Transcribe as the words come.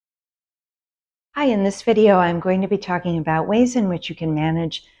Hi, in this video I'm going to be talking about ways in which you can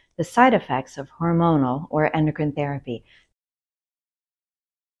manage the side effects of hormonal or endocrine therapy.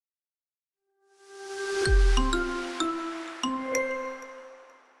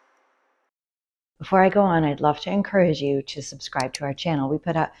 Before I go on, I'd love to encourage you to subscribe to our channel. We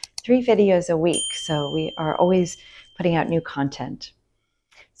put out 3 videos a week, so we are always putting out new content.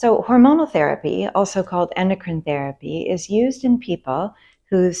 So hormonal therapy, also called endocrine therapy, is used in people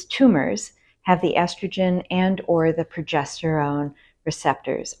whose tumors have the estrogen and or the progesterone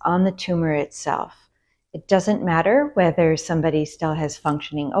receptors on the tumor itself. It doesn't matter whether somebody still has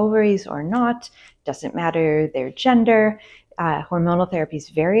functioning ovaries or not. It doesn't matter their gender. Hormonal therapy is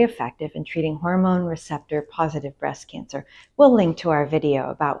very effective in treating hormone receptor-positive breast cancer. We'll link to our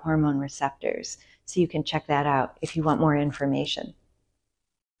video about hormone receptors, so you can check that out if you want more information.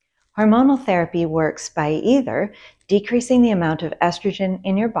 Hormonal therapy works by either decreasing the amount of estrogen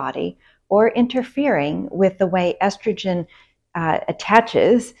in your body or interfering with the way estrogen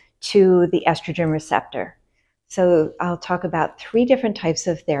attaches to the estrogen receptor. So I'll talk about 3 different types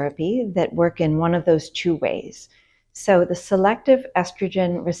of therapy that work in one of those 2 ways. So the selective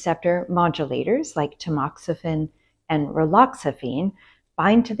estrogen receptor modulators like tamoxifen and raloxifene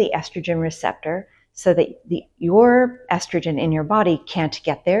bind to the estrogen receptor so that your estrogen in your body can't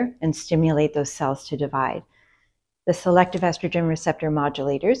get there and stimulate those cells to divide. The selective estrogen receptor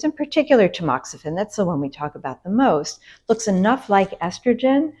modulators, in particular tamoxifen, that's the one we talk about the most, looks enough like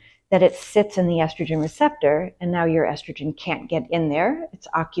estrogen that it sits in the estrogen receptor, and now your estrogen can't get in there. It's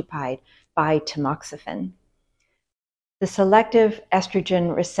occupied by tamoxifen. The selective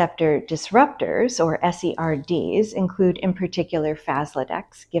estrogen receptor disruptors, or SERDs, include in particular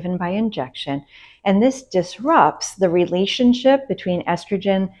Faslodex, given by injection, and this disrupts the relationship between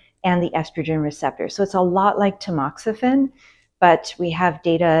estrogen and the estrogen receptor. So it's a lot like tamoxifen, but we have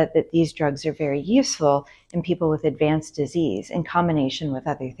data that these drugs are very useful in people with advanced disease in combination with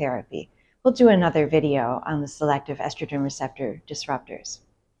other therapy. We'll do another video on the selective estrogen receptor disruptors.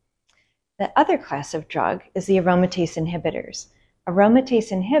 The other class of drug is the aromatase inhibitors.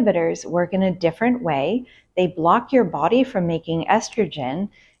 Aromatase inhibitors work in a different way. They block your body from making estrogen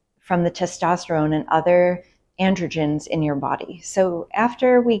from the testosterone and other androgens in your body. So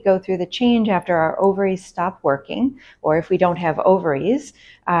after we go through the change, after our ovaries stop working, or if we don't have ovaries,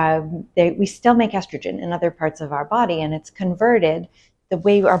 we still make estrogen in other parts of our body, and it's converted. The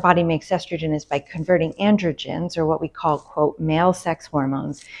way our body makes estrogen is by converting androgens, or what we call, quote, male sex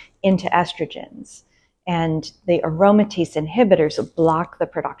hormones, into estrogens. And the aromatase inhibitors block the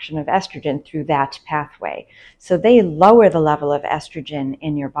production of estrogen through that pathway. So they lower the level of estrogen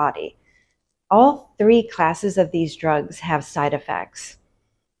in your body. All 3 classes of these drugs have side effects.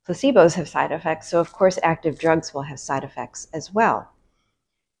 Placebos have side effects, so of course active drugs will have side effects as well.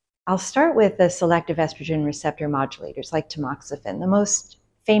 I'll start with the selective estrogen receptor modulators like tamoxifen. The most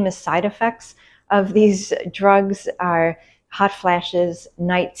famous side effects of these drugs are hot flashes,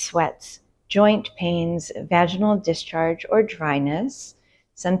 night sweats, joint pains, vaginal discharge or dryness.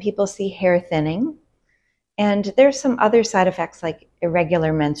 Some people see hair thinning. And there's some other side effects like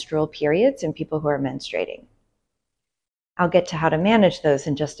irregular menstrual periods in people who are menstruating. I'll get to how to manage those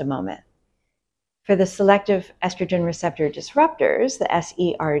in just a moment. For the selective estrogen receptor disruptors, the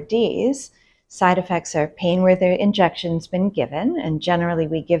SERDs, side effects are pain where the injection's been given, and generally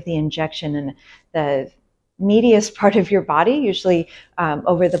we give the injection in the medius part of your body, usually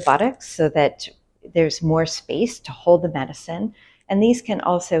over the buttocks, so that there's more space to hold the medicine. And these can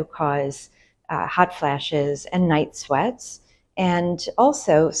also cause hot flashes and night sweats, and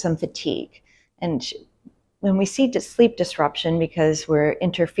also some fatigue. And when we see sleep disruption, because we're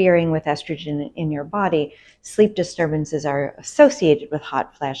interfering with estrogen in your body, sleep disturbances are associated with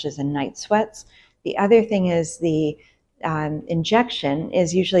hot flashes and night sweats. The other thing is the injection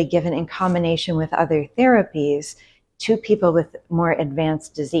is usually given in combination with other therapies to people with more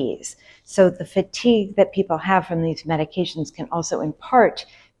advanced disease. So the fatigue that people have from these medications can also in part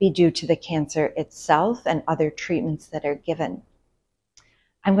be due to the cancer itself and other treatments that are given.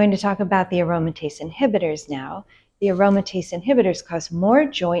 I'm going to talk about the aromatase inhibitors now. The aromatase inhibitors cause more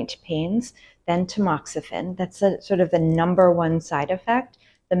joint pains than tamoxifen. That's sort of the #1 side effect.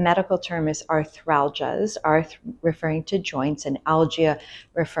 The medical term is arthralgias, arth referring to joints and algia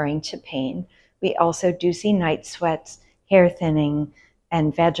referring to pain. We also do see night sweats, hair thinning,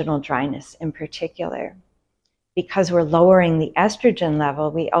 and vaginal dryness in particular. Because we're lowering the estrogen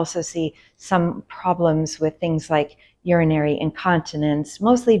level, we also see some problems with things like urinary incontinence,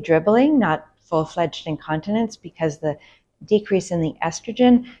 mostly dribbling, not full-fledged incontinence, because the decrease in the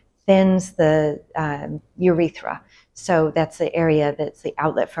estrogen thins the urethra. So that's the area that's the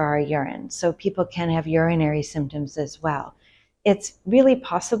outlet for our urine. So people can have urinary symptoms as well. It's really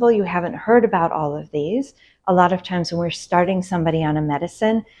possible you haven't heard about all of these. A lot of times when we're starting somebody on a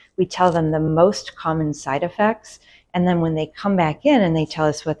medicine, we tell them the most common side effects. And then when they come back in and they tell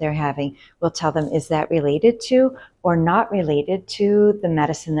us what they're having, we'll tell them, is that related to or not related to the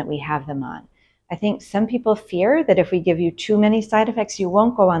medicine that we have them on? I think some people fear that if we give you too many side effects, you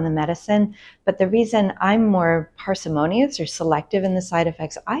won't go on the medicine. But the reason I'm more parsimonious or selective in the side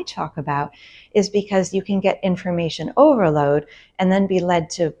effects I talk about is because you can get information overload and then be led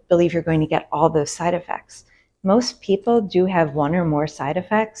to believe you're going to get all those side effects. Most people do have one or more side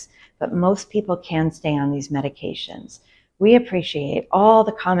effects, but most people can stay on these medications. We appreciate all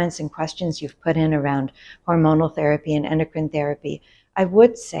the comments and questions you've put in around hormonal therapy and endocrine therapy. I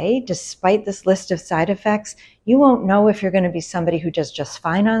would say, despite this list of side effects, you won't know if you're going to be somebody who does just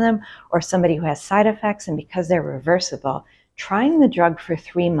fine on them or somebody who has side effects, and because they're reversible, trying the drug for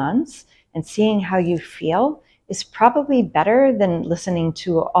 3 months and seeing how you feel is probably better than listening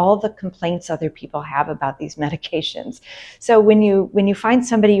to all the complaints other people have about these medications. So when you find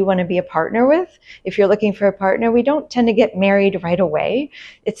somebody you want to be a partner with, if you're looking for a partner, we don't tend to get married right away.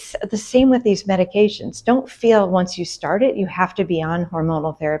 It's the same with these medications. Don't feel once you start it, you have to be on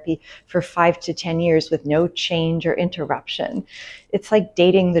hormonal therapy for 5 to 10 years with no change or interruption. It's like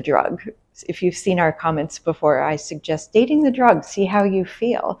dating the drug. If you've seen our comments before, I suggest dating the drug, see how you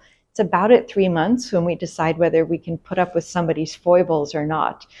feel. It's about at 3 months when we decide whether we can put up with somebody's foibles or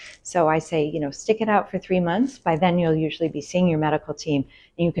not. So I say, stick it out for 3 months. By then you'll usually be seeing your medical team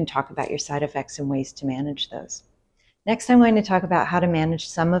and you can talk about your side effects and ways to manage those. Next, I'm going to talk about how to manage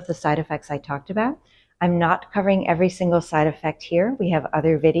some of the side effects I talked about. I'm not covering every single side effect here. We have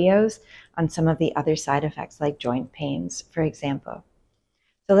other videos on some of the other side effects like joint pains, for example.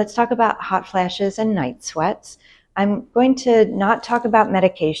 So let's talk about hot flashes and night sweats. I'm going to not talk about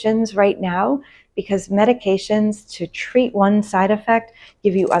medications right now because medications to treat one side effect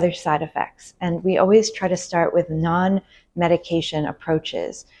give you other side effects. And we always try to start with non-medication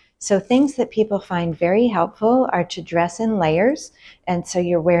approaches. So things that people find very helpful are to dress in layers. And so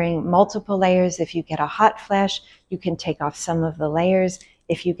you're wearing multiple layers. If you get a hot flash, you can take off some of the layers.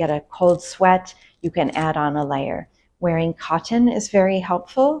 If you get a cold sweat, you can add on a layer. Wearing cotton is very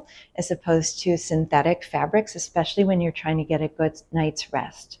helpful as opposed to synthetic fabrics, especially when you're trying to get a good night's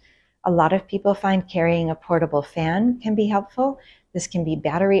rest. A lot of people find carrying a portable fan can be helpful. This can be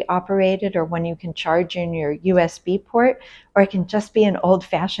battery operated or one you can charge in your USB port, or it can just be an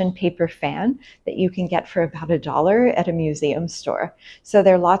old-fashioned paper fan that you can get for about $1 at a museum store. So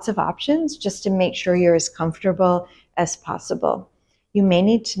there are lots of options just to make sure you're as comfortable as possible. You may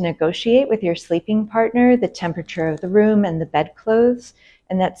need to negotiate with your sleeping partner the temperature of the room and the bedclothes,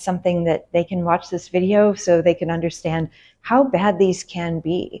 and that's something that they can watch this video so they can understand how bad these can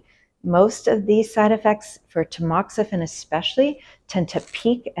be. Most of these side effects, for tamoxifen especially, tend to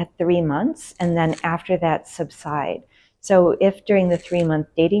peak at 3 months and then after that subside. So if during the 3-month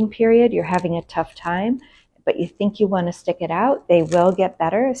dating period you're having a tough time, but you think you want to stick it out, they will get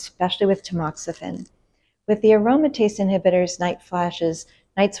better, especially with tamoxifen. With the aromatase inhibitors,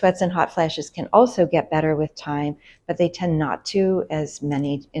 night sweats and hot flashes can also get better with time, but they tend not to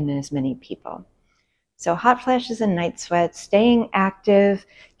in as many people. So hot flashes and night sweats, staying active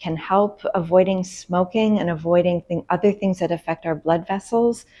can help avoiding smoking and avoiding other things that affect our blood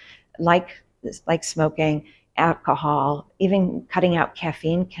vessels, like smoking, alcohol, even cutting out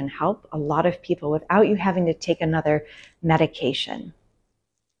caffeine can help a lot of people without you having to take another medication.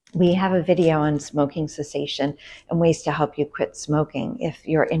 We have a video on smoking cessation and ways to help you quit smoking if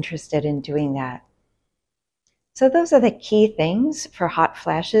you're interested in doing that. So those are the key things for hot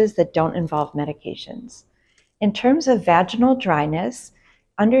flashes that don't involve medications. In terms of vaginal dryness,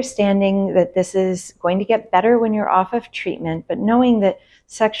 understanding that this is going to get better when you're off of treatment, but knowing that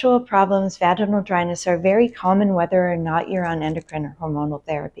sexual problems, vaginal dryness are very common whether or not you're on endocrine or hormonal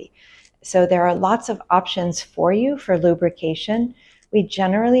therapy. So there are lots of options for you for lubrication. We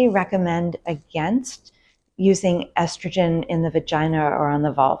generally recommend against using estrogen in the vagina or on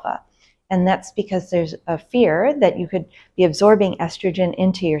the vulva. And that's because there's a fear that you could be absorbing estrogen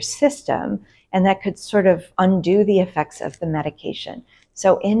into your system, and that could sort of undo the effects of the medication.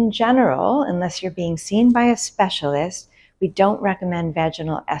 So in general, unless you're being seen by a specialist, we don't recommend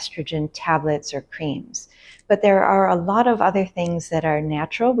vaginal estrogen tablets or creams. But there are a lot of other things that are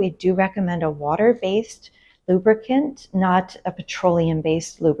natural. We do recommend a water-based lubricant, not a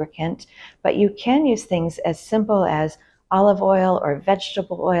petroleum-based lubricant, but you can use things as simple as olive oil or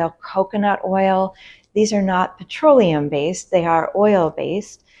vegetable oil, coconut oil. These are not petroleum-based, they are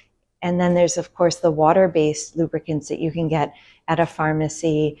oil-based. And then there's, of course, the water-based lubricants that you can get at a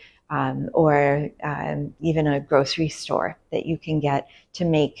pharmacy or even a grocery store that you can get to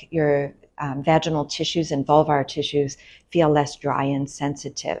make your vaginal tissues and vulvar tissues feel less dry and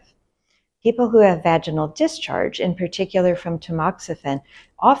sensitive. People who have vaginal discharge, in particular from tamoxifen,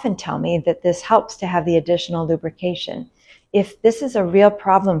 often tell me that this helps to have the additional lubrication. If this is a real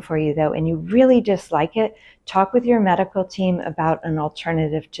problem for you, though, and you really dislike it, talk with your medical team about an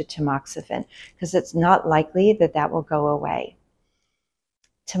alternative to tamoxifen, because it's not likely that that will go away.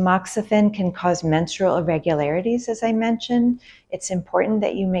 Tamoxifen can cause menstrual irregularities, as I mentioned. It's important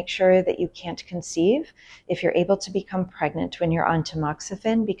that you make sure that you can't conceive if you're able to become pregnant when you're on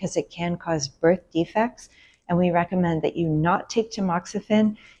tamoxifen, because it can cause birth defects. And we recommend that you not take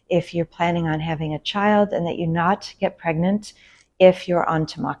tamoxifen if you're planning on having a child, and that you not get pregnant if you're on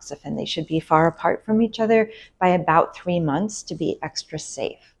tamoxifen. They should be far apart from each other by about 3 months to be extra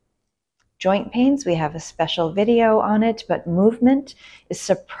safe. Joint pains, we have a special video on it, but movement is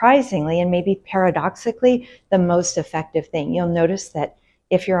surprisingly and maybe paradoxically the most effective thing. You'll notice that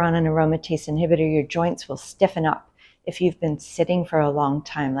if you're on an aromatase inhibitor, your joints will stiffen up. If you've been sitting for a long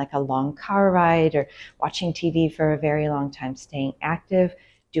time, like a long car ride or watching TV for a very long time, staying active,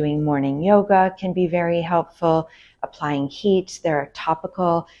 doing morning yoga can be very helpful. Applying heat, there are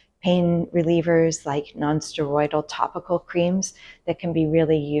topical pain relievers like non-steroidal topical creams that can be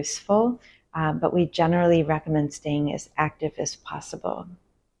really useful, but we generally recommend staying as active as possible.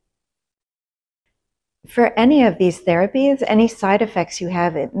 For any of these therapies, any side effects you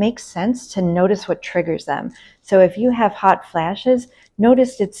have, it makes sense to notice what triggers them. So if you have hot flashes,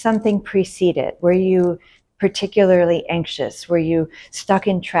 notice did something precede it. Were you particularly anxious? Were you stuck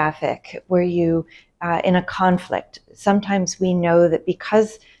in traffic? Were you in a conflict? Sometimes we know that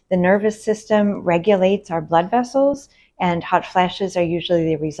because the nervous system regulates our blood vessels, and hot flashes are usually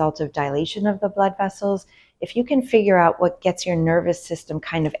the result of dilation of the blood vessels. If you can figure out what gets your nervous system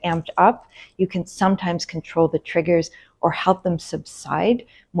kind of amped up, you can sometimes control the triggers or help them subside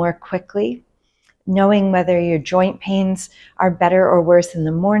more quickly. Knowing whether your joint pains are better or worse in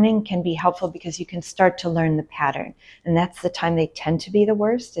the morning can be helpful, because you can start to learn the pattern. And that's the time they tend to be the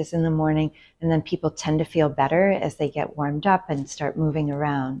worst, is in the morning. And then people tend to feel better as they get warmed up and start moving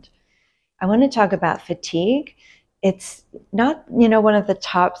around. I want to talk about fatigue. It's not, one of the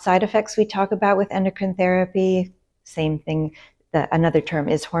top side effects we talk about with endocrine therapy. Same thing, another term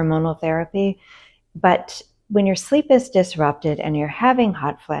is hormonal therapy. But when your sleep is disrupted and you're having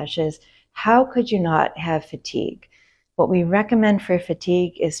hot flashes, how could you not have fatigue? What we recommend for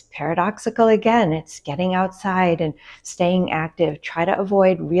fatigue is paradoxical again. It's getting outside and staying active. Try to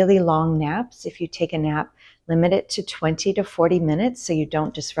avoid really long naps. If you take a nap, limit it to 20 to 40 minutes so you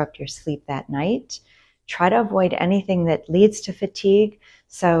don't disrupt your sleep that night. Try to avoid anything that leads to fatigue.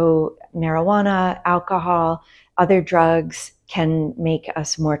 So marijuana, alcohol, other drugs can make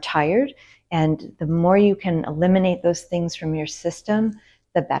us more tired. And the more you can eliminate those things from your system,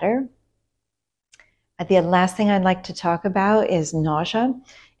 the better. The last thing I'd like to talk about is nausea.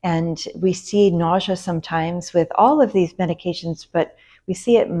 And we see nausea sometimes with all of these medications, but we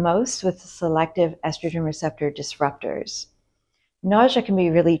see it most with selective estrogen receptor disruptors. Nausea can be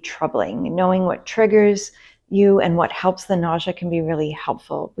really troubling. Knowing what triggers you and what helps the nausea can be really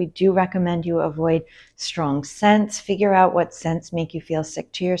helpful. We do recommend you avoid strong scents. Figure out what scents make you feel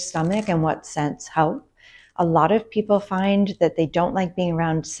sick to your stomach and what scents help. A lot of people find that they don't like being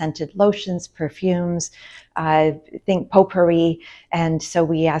around scented lotions, perfumes, think potpourri. And so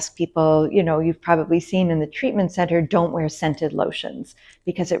we ask people, you've probably seen in the treatment center, don't wear scented lotions,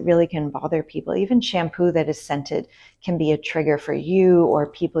 because it really can bother people. Even shampoo that is scented can be a trigger for you or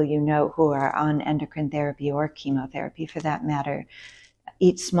people who are on endocrine therapy or chemotherapy for that matter.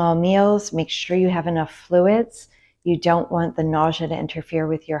 Eat small meals. Make sure you have enough fluids. You don't want the nausea to interfere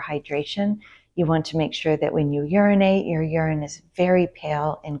with your hydration. You want to make sure that when you urinate, your urine is very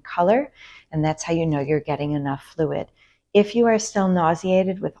pale in color, and that's how you know you're getting enough fluid. If you are still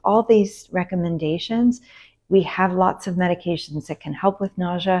nauseated with all these recommendations, we have lots of medications that can help with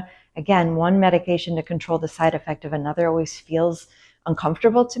nausea. Again, one medication to control the side effect of another always feels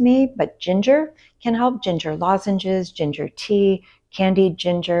uncomfortable to me, but ginger can help. Ginger lozenges, ginger tea, candied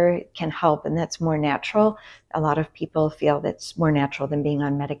ginger can help, and that's more natural. A lot of people feel that's more natural than being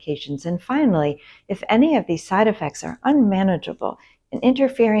on medications. And finally, if any of these side effects are unmanageable and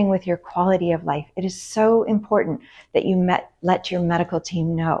interfering with your quality of life, it is so important that you let your medical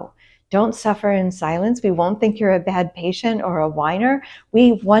team know. Don't suffer in silence. We won't think you're a bad patient or a whiner.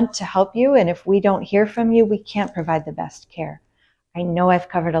 We want to help you, and if we don't hear from you, we can't provide the best care. I know I've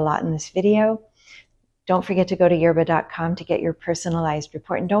covered a lot in this video. Don't forget to go to yerbba.com to get your personalized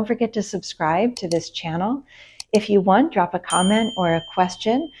report. And don't forget to subscribe to this channel. If you want, drop a comment or a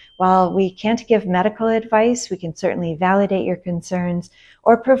question. While we can't give medical advice, we can certainly validate your concerns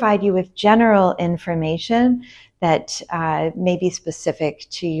or provide you with general information that may be specific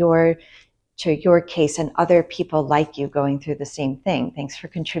to your case and other people like you going through the same thing. Thanks for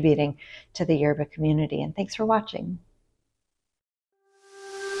contributing to the Yerbba community, and thanks for watching.